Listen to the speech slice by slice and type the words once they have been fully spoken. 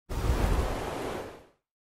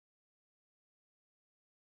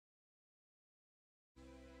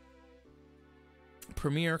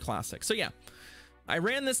Premier Classic. So yeah, I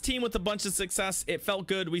ran this team with a bunch of success. It felt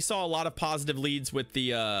good. We saw a lot of positive leads with the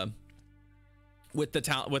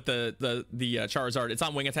Charizard. It's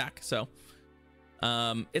on wing attack, so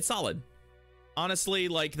it's solid. Honestly,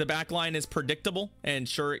 like, the back line is predictable, and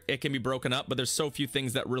sure, it can be broken up, but there's so few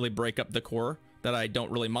things that really break up the core that I don't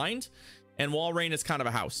really mind. And Walrein is kind of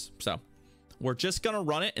a house, so we're just gonna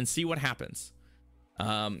run it and see what happens.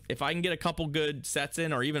 If I can get a couple good sets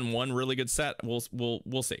in, or even one really good set, we'll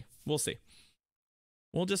see. We'll see.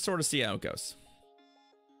 We'll just sort of see how it goes.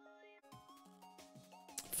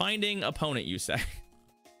 Finding opponent, you say?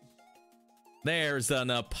 There's an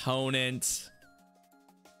opponent.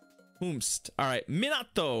 Whomst. All right,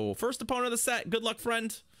 Minato, first opponent of the set. Good luck,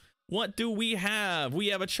 friend. What do we have? We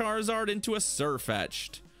have a Charizard into a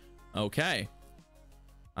Surfetched. Okay.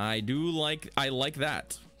 I like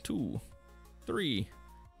that. 2, 3,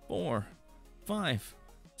 4, 5,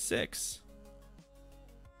 6.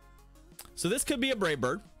 So this could be a Brave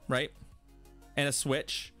Bird, right? And a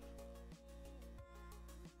switch.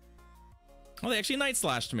 Oh, they actually Night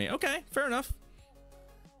Slashed me. Okay, fair enough.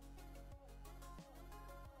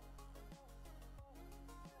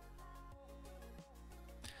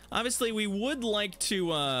 Obviously, we would like to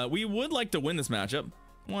win this matchup.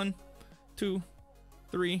 1, 2,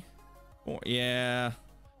 3, 4. Yeah.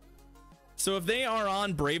 So if they are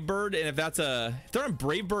on Brave Bird, and if they're on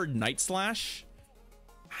Brave Bird Night Slash,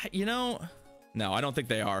 you know, no, I don't think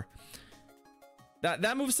they are. That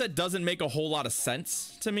moveset doesn't make a whole lot of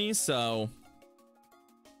sense to me, so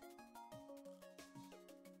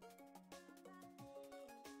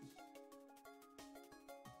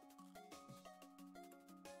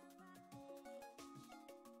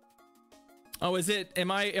oh, is it?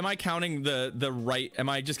 Am I counting the right? Am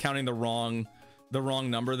I just counting the wrong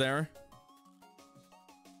number there?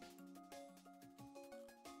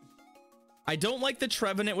 I don't like the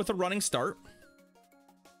Trevenant with a running start.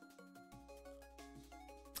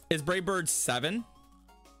 Is Brave Bird 7?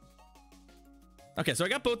 Okay, so I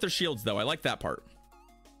got both their shields though. I like that part.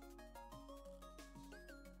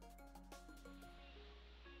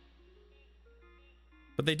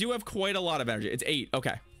 But they do have quite a lot of energy. It's 8.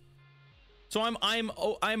 Okay. So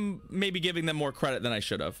I'm maybe giving them more credit than I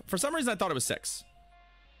should have. For some reason, I thought it was 6.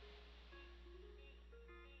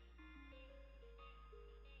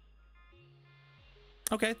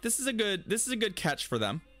 Okay, this is a good catch for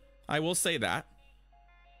them. I will say that.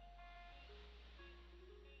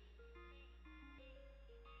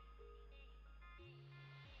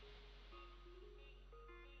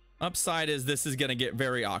 Upside is this is going to get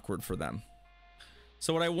very awkward for them.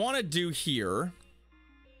 So what I want to do here,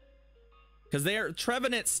 because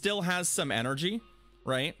Trevenant still has some energy,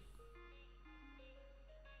 right?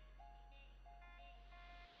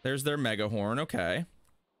 There's their Mega Horn. Okay.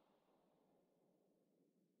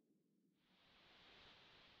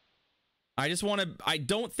 I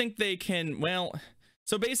don't think they can, well,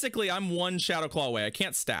 so basically I'm one Shadow Claw away. I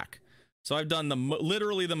can't stack. So I've done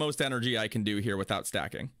literally the most energy I can do here without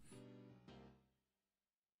stacking.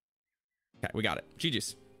 Okay, we got it.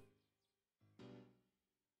 GG's.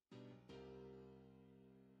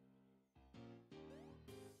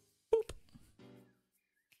 Boop.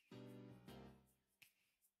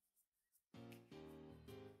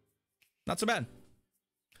 Not so bad.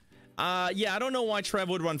 Yeah, I don't know why Trev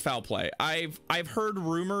would run foul play. I've heard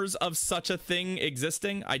rumors of such a thing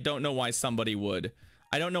existing. I don't know why somebody would.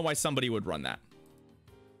 I don't know why somebody would run that.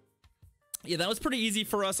 Yeah, that was pretty easy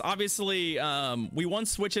for us. Obviously, we won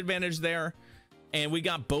switch advantage there, and we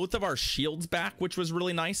got both of our shields back, which was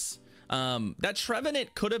really nice. That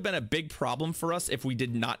Trevenant could have been a big problem for us if we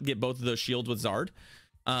did not get both of those shields with Zard.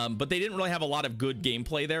 But they didn't really have a lot of good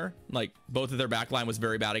gameplay there. Like, both of their backline was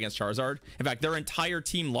very bad against Charizard. In fact, their entire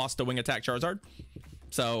team lost to wing attack Charizard.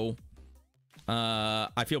 So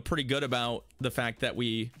I feel pretty good about the fact that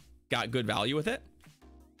we got good value with it.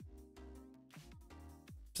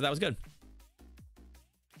 So that was good.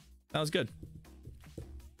 That was good.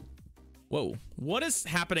 Whoa, what is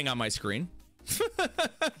happening on my screen?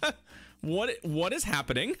 What is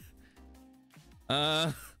happening?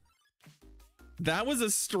 That was a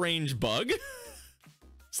strange bug.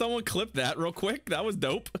 Someone clip that real quick. That was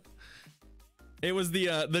dope. It was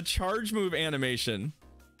the charge move animation.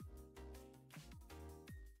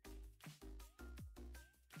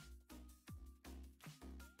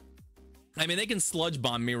 I mean, they can sludge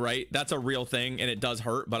bomb me, right? That's a real thing, and it does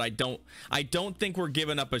hurt, but I don't think we're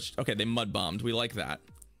giving up okay, they mud bombed. We like that.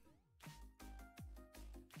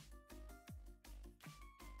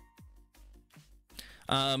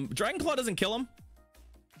 Dragon Claw doesn't kill him,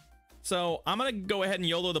 so I'm gonna go ahead and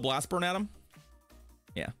YOLO the Blast Burn at him.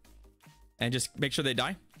 Yeah, And just make sure they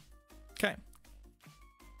die. Okay.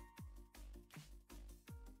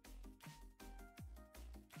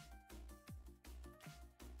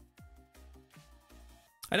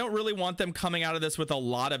 I don't really want them coming out of this with a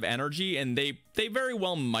lot of energy, and they very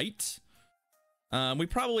well might. We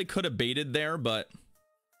probably could have baited there, but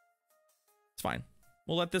it's fine.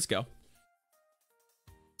 We'll let this go.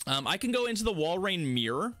 I can go into the Walrein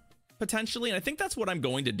mirror potentially, and I think that's what I'm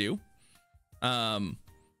going to do.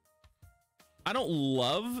 I don't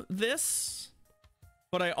love this,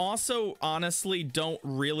 but I also honestly don't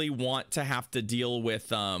really want to have to deal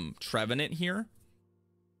with Trevenant here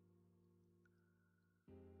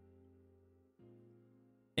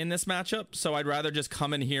in this matchup. So I'd rather just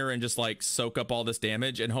come in here and just like soak up all this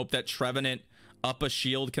damage and hope that Trevenant up a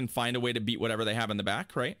shield can find a way to beat whatever they have in the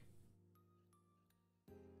back, right?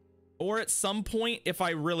 Or at some point, if I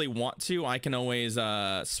really want to, I can always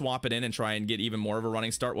swap it in and try and get even more of a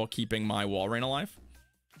running start while keeping my Walrein alive.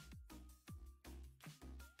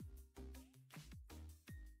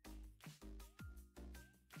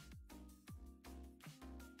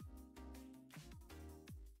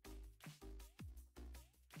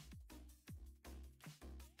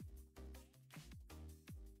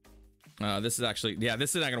 This is actually, yeah,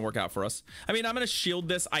 this is not going to work out for us. I mean, I'm going to shield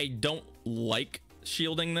this. I don't like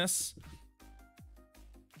shielding this.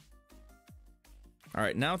 All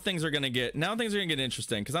right, now things are going to get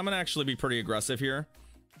interesting because I'm going to actually be pretty aggressive here.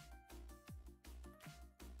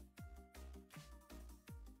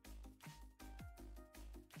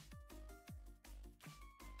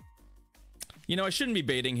 You know, I shouldn't be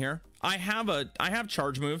baiting here. I have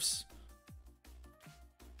charge moves.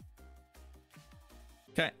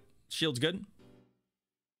 Okay. Shield's good.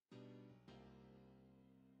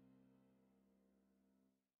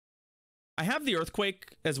 I have the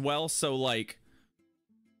Earthquake as well, so like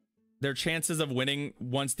their chances of winning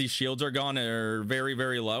once these shields are gone are very,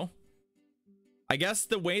 very low. I guess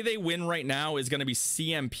the way they win right now is going to be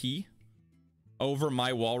CMP over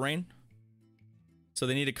my Walrein. So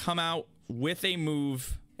they need to come out with a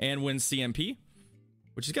move and win CMP,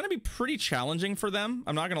 which is going to be pretty challenging for them.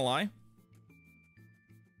 I'm not going to lie.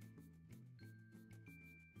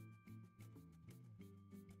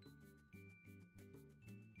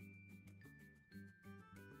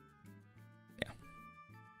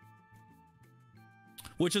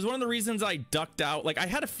 Which is one of the reasons I ducked out. Like, I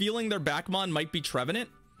had a feeling their backmon might be Trevenant.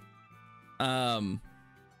 We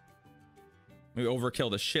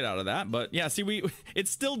overkill the shit out of that, but yeah, see,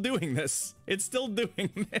 it's still doing this. It's still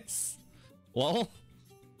doing this. Well,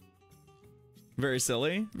 very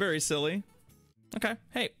silly, very silly. Okay,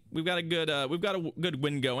 hey, we've got a good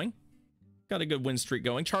win going. Got a good win streak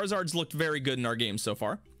going. Charizard's looked very good in our game so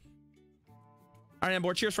far. All right, on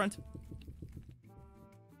board. Cheers, friend.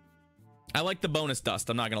 I like the bonus dust,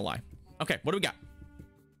 I'm not gonna lie. Okay, what do we got?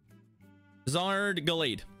 Zard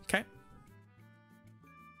Gallade. Okay.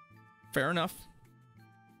 Fair enough.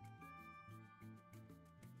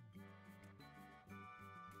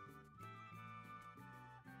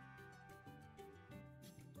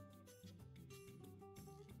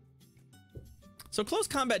 So close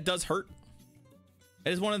combat does hurt.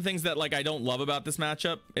 It is one of the things that like I don't love about this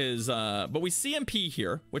matchup is but we CMP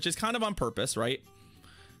here, which is kind of on purpose, right?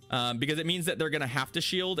 Because it means that they're gonna have to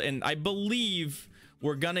shield, and I believe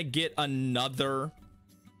we're gonna get another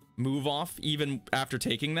move off even after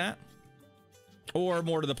taking that, or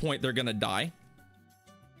more to the point, they're gonna die.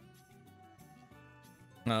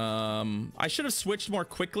 I should have switched more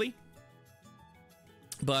quickly,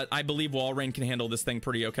 but I believe Walrein can handle this thing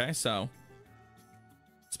pretty okay, so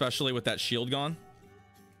especially with that shield gone.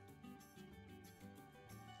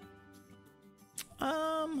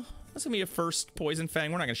 That's gonna be a first Poison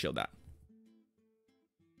Fang. We're not gonna shield that.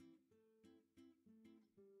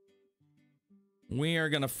 We are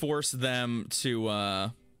gonna force them to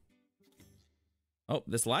oh,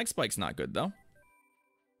 this lag spike's not good though.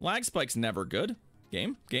 Lag spike's never good.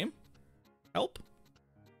 Game help,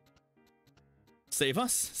 save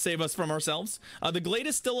us from ourselves. The Glade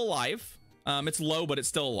is still alive. It's low, but it's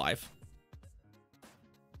still alive.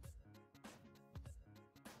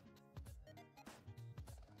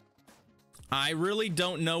 I really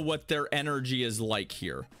don't know what their energy is like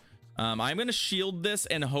here. I'm going to shield this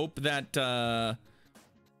and hope that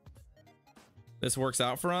this works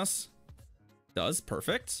out for us. Does.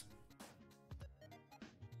 Perfect.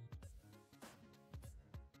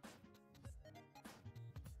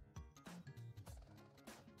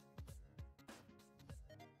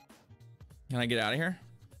 Can I get out of here?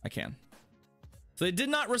 I can. So they did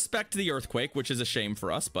not respect the Earthquake, which is a shame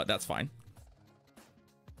for us, but that's fine.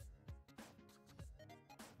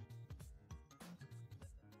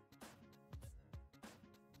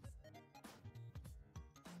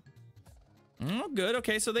 Oh, good.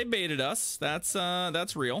 Okay, so they baited us. That's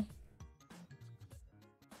real.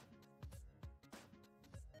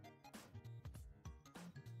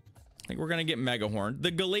 I think we're gonna get Mega Horn.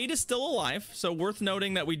 The Gallade is still alive, so worth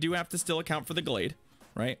noting that we do have to still account for the Gallade,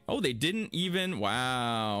 right? Oh, they didn't even.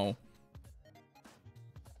 Wow.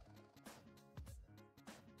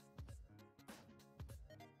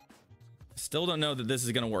 Still don't know that this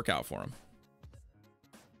is gonna work out for him.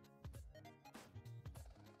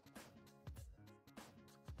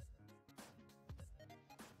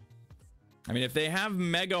 I mean, if they have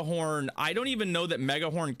Mega Horn, I don't even know that Mega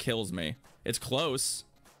Horn kills me. It's close.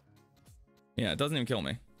 Yeah, it doesn't even kill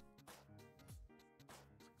me.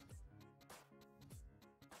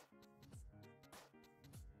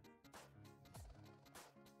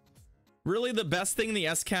 Really, the best thing the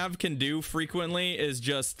SCAV can do frequently is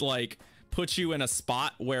just like put you in a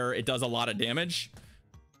spot where it does a lot of damage.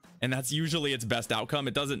 And that's usually its best outcome.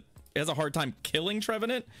 It has a hard time killing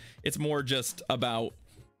Trevenant. It's more just about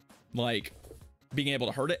like being able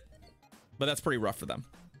to hurt it. But that's pretty rough for them.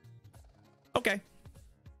 Okay.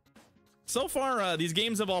 So far, these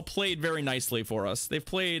games have all played very nicely for us. They've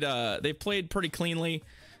played pretty cleanly.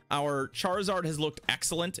 Our Charizard has looked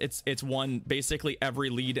excellent. It's won basically every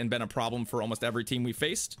lead and been a problem for almost every team we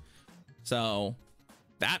faced. So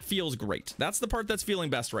that feels great. That's the part that's feeling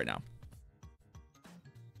best right now.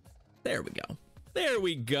 There we go. There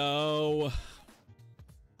we go.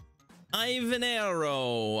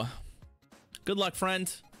 Ivanero. Good luck,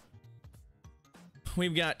 friend.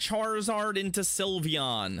 We've got Charizard into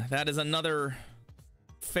Sylveon. That is another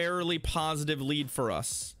fairly positive lead for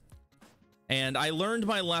us. And I learned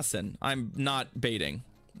my lesson. I'm not baiting.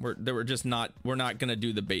 We're not gonna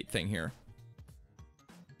do the bait thing here.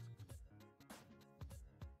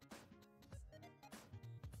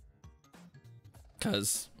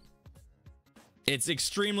 Because it's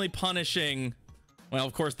extremely punishing. Well,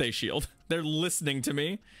 of course they shield. They're listening to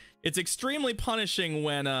me. It's extremely punishing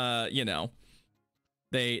when you know,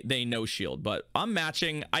 they no shield, but I'm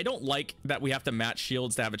matching. I don't like that we have to match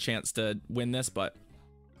shields to have a chance to win this, but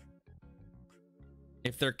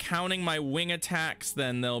if they're counting my wing attacks,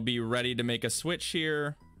 then they'll be ready to make a switch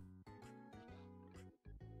here.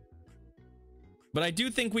 But I do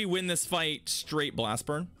think we win this fight straight Blast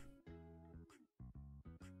Burn.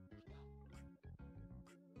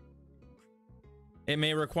 It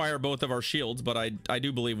may require both of our shields, but I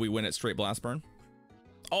do believe we win it straight Blast Burn.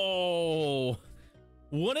 Oh,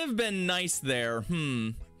 would have been nice there.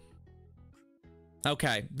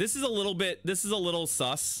 Okay, this is a little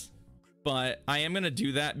sus, but I am gonna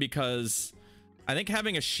do that because I think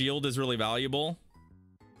having a shield is really valuable.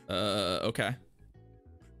 Okay,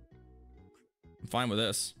 I'm fine with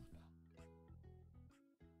this.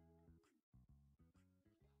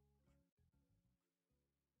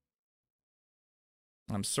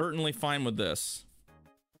 I'm certainly fine with this.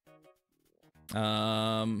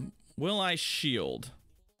 Will I shield?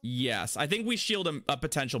 Yes, I think we shield a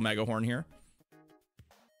potential Mega Horn here.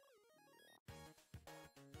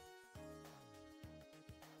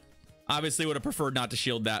 Obviously would have preferred not to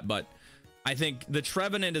shield that, but I think the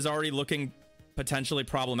Trevenant is already looking potentially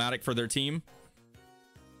problematic for their team.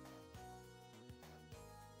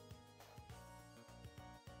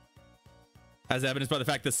 As evidenced by the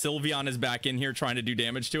fact that Sylveon is back in here trying to do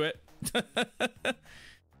damage to it.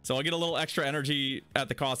 So I'll get a little extra energy at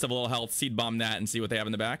the cost of a little health, seed bomb that, and see what they have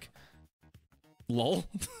in the back. Lol.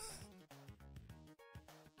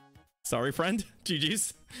 Sorry, friend.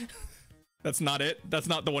 GG's. That's not it. That's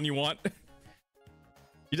not the one you want.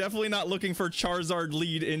 You're definitely not looking for Charizard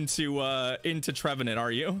lead into Trevenant,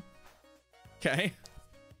 are you? Okay.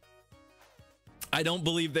 I don't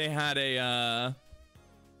believe they had a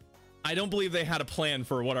plan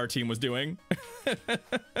for what our team was doing.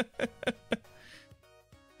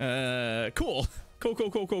 Cool.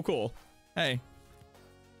 Cool. Hey,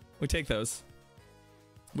 we take those.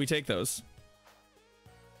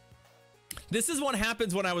 This is what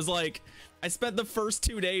happens when I was like, I spent the first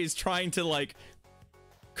 2 days trying to like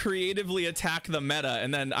creatively attack the meta,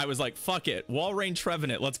 and then I was like, fuck it, Walrein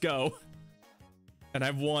Trevenant, let's go. And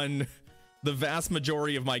I've won the vast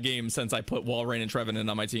majority of my games since I put Walrein and Trevenant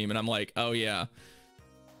on my team, and I'm like, oh yeah,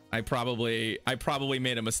 I probably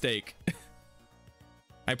made a mistake.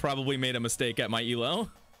 I probably made a mistake at my elo.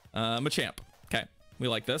 I'm a champ. Okay, we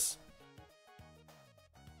like this.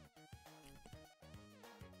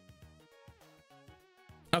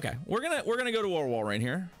 Okay, we're gonna go to our Walrein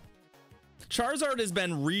here. Charizard has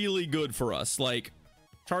been really good for us. Like,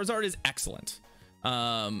 Charizard is excellent.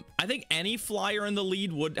 I think any flyer in the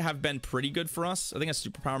lead would have been pretty good for us. I think a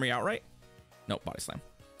superpower me outright. Nope, body slam.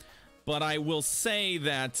 But I will say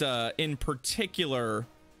that in particular,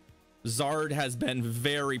 Zard has been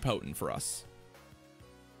very potent for us.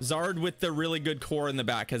 Zard with the really good core in the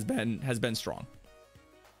back has been strong.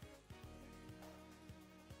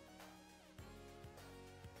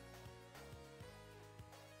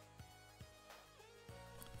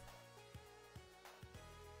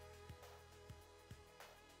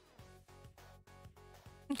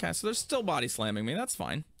 Okay, so they're still body slamming me. That's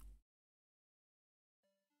fine.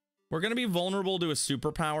 We're going to be vulnerable to a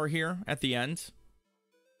superpower here at the end.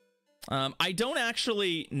 I don't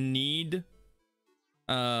actually need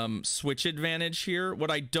switch advantage here. What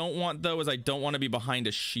I don't want, though, is I don't want to be behind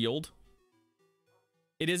a shield.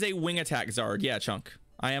 It is a wing attack, Zard. Yeah, Chunk.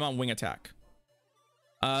 I am on wing attack.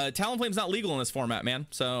 Talonflame's not legal in this format, man.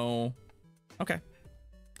 So, okay.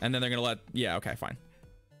 And then they're going to let... Yeah, okay, fine.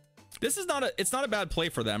 This is not a... It's not a bad play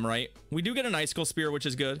for them, right? We do get an Icicle Spear, which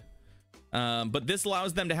is good. But this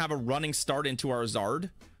allows them to have a running start into our Zard.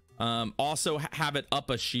 Also have it up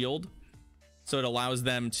a shield. So it allows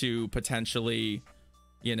them to potentially,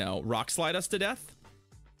 you know, rock slide us to death.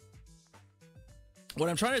 What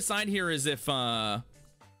I'm trying to decide here is if... yeah,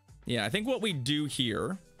 I think what we do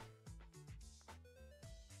here...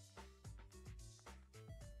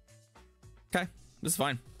 Okay, this is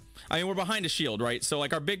fine. I mean, we're behind a shield, right? So,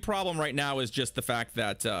 like, our big problem right now is just the fact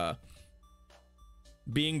that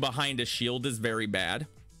being behind a shield is very bad.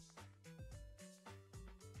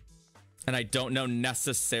 And I don't know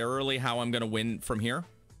necessarily how I'm going to win from here.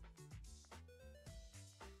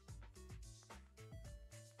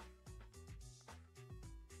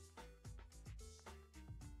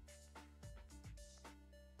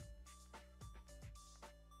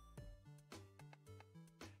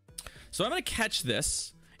 So I'm going to catch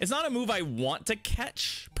this. It's not a move I want to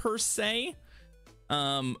catch per se,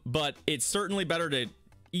 but it's certainly better to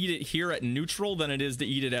eat it here at neutral than it is to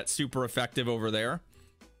eat it at super effective over there.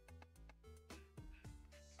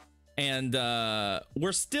 And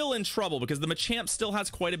we're still in trouble because the Machamp still has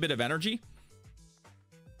quite a bit of energy.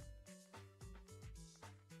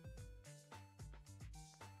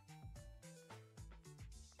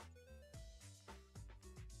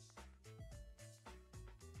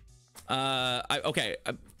 Okay.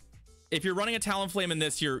 If you're running a Talonflame in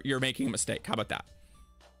this, you're making a mistake. How about that?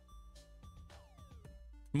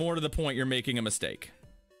 More to the point, you're making a mistake.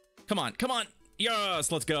 Come on, come on.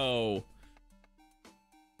 Yes, let's go.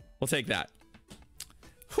 We'll take that.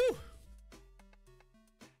 Whew.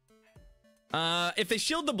 If they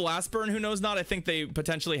shield the Blast Burn, who knows not? I think they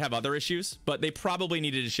potentially have other issues, but they probably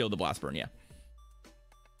needed to shield the Blast Burn, yeah.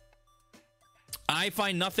 I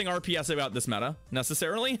find nothing RPS about this meta,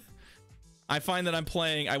 necessarily. I find that I'm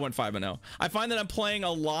playing... I went 5-0. I find that I'm playing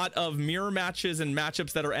a lot of mirror matches and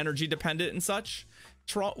matchups that are energy dependent and such.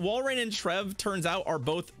 Walrein and Trev, turns out, are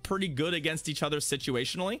both pretty good against each other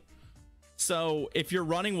situationally. So if you're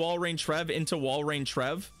running Walrein Trev into Walrein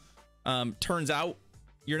Trev, turns out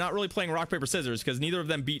you're not really playing rock, paper, scissors because neither of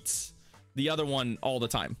them beats the other one all the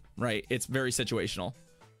time, right? It's very situational.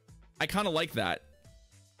 I kind of like that.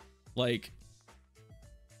 Like...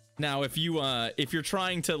 Now, if you're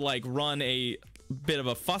trying to like run a bit of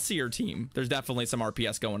a fussier team, there's definitely some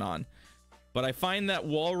RPS going on. But I find that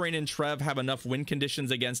Walrein and Trev have enough win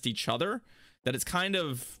conditions against each other that it's kind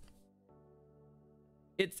of...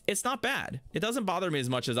 It's not bad. It doesn't bother me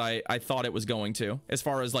as much as I thought it was going to, as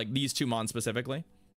far as like these two mons specifically.